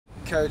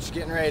coach,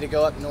 getting ready to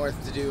go up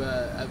north to do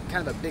a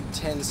kind of a Big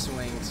Ten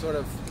swing. Sort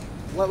of,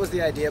 what was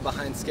the idea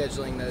behind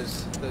scheduling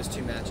those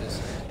two matches?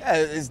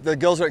 Yeah, the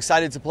girls are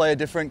excited to play a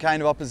different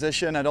kind of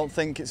opposition. I don't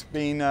think it's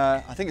been,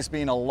 I think it's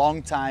been a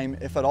long time,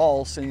 if at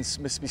all, since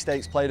Mississippi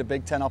State's played a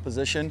Big Ten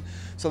opposition.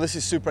 So this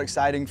is super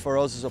exciting for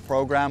us as a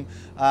program.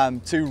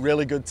 Two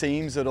really good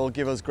teams that'll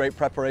give us great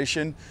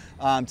preparation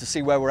to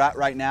see where we're at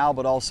right now,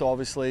 but also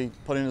obviously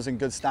putting us in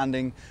good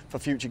standing for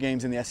future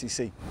games in the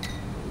SEC.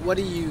 What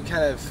are you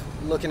kind of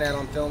looking at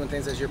on film and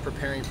things as you're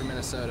preparing for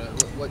Minnesota?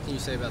 What can you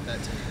say about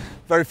that team?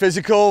 Very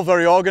physical,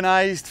 very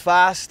organized,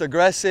 fast,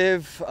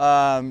 aggressive.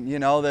 You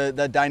know,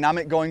 they're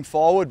dynamic going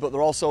forward, but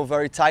they're also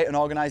very tight and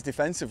organized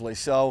defensively.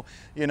 So,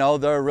 you know,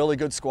 they're a really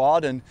good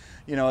squad and,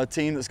 you know, a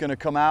team that's going to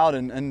come out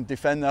and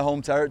defend their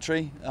home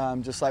territory,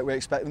 just like we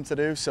expect them to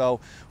do.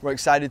 So we're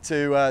excited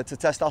to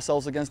test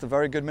ourselves against a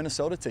very good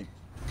Minnesota team.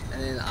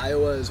 And in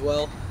Iowa as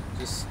well,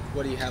 just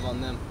what do you have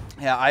on them?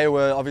 Yeah,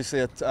 Iowa,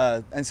 obviously a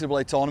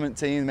NCAA tournament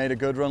team, made a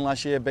good run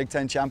last year, Big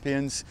Ten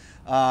champions,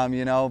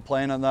 you know,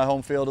 playing on their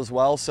home field as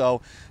well.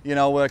 So, you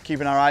know, we're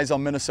keeping our eyes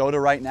on Minnesota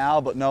right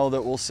now, but know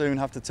that we'll soon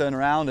have to turn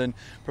around and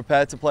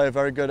prepare to play a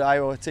very good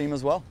Iowa team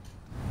as well.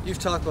 You've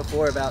talked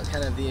before about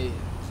kind of the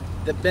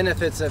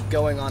benefits of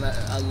going on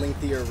a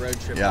lengthier road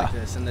trip like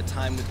this and the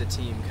time with the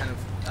team. Kind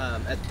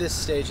of at this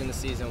stage in the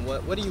season,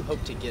 what do you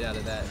hope to get out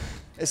of that?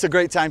 It's a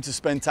great time to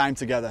spend time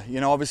together. You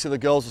know, obviously the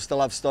girls will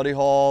still have study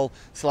hall,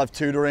 still have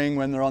tutoring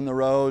when they're on the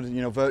road, you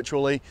know,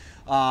 virtually.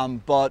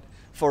 But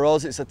for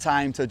us, it's a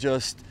time to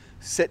just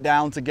sit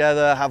down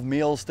together, have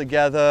meals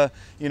together,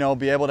 you know,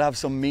 be able to have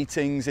some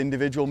meetings,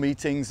 individual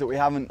meetings that we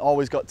haven't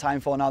always got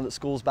time for now that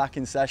school's back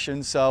in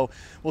session. So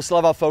we'll still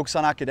have our focus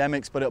on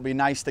academics, but it'll be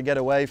nice to get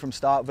away from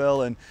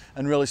Starkville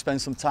and really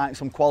spend some time,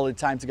 some quality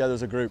time together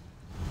as a group.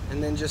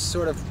 And then just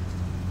sort of,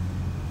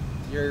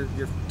 You're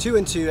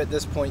 2-2 at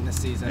this point in the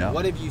season. Yeah.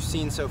 What have you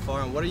seen so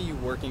far, and what are you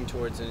working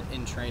towards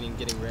in training,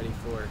 getting ready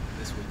for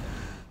this weekend?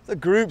 The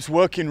group's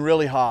working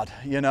really hard.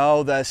 You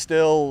know, they're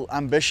still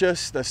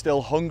ambitious, they're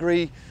still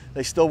hungry,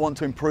 they still want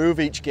to improve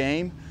each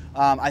game.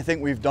 I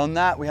think we've done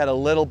that. We had a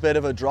little bit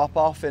of a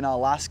drop-off in our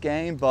last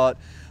game, but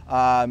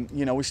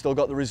you know, we still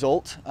got the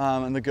result,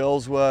 and the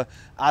girls were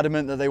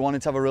adamant that they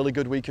wanted to have a really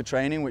good week of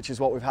training, which is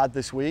what we've had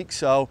this week.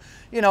 So,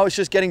 you know, it's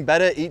just getting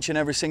better each and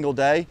every single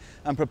day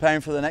and preparing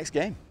for the next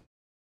game.